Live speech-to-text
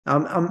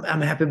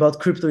I'm happy about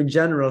crypto in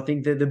general. I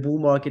think that the bull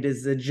market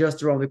is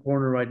just around the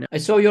corner right now. I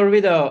saw your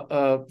video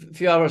a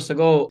few hours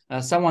ago.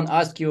 Someone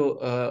asked you,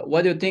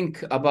 what do you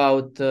think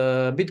about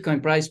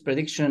Bitcoin price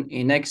prediction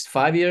in next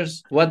 5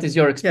 years? What is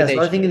your Yeah, expectation?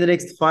 so I think in the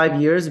next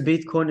 5 years,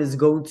 Bitcoin is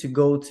going to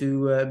go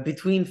to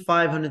between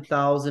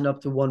 500,000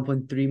 up to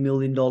 $1.3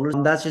 million.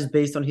 And that's just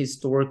based on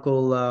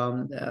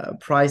historical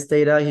price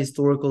data,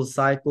 historical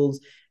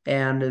cycles,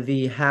 and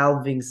the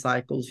halving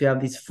cycles. You have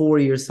these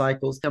 4-year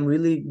cycles. I'm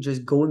really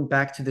just going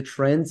back to the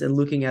trends and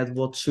looking at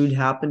what should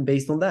happen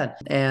based on that.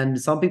 And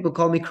some people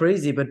call me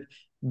crazy, but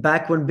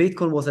back when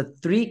Bitcoin was at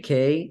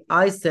 3K,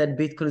 I said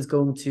Bitcoin is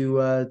going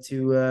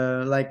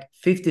to like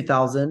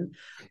 50,000.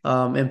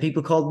 And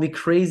people called me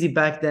crazy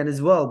back then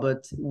as well,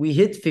 but we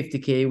hit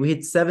 50K, we hit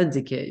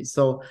 70K.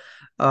 So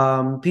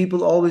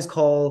people always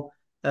call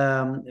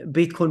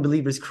Bitcoin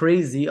believers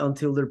crazy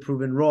until they're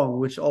proven wrong,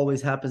 which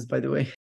always happens, by the way.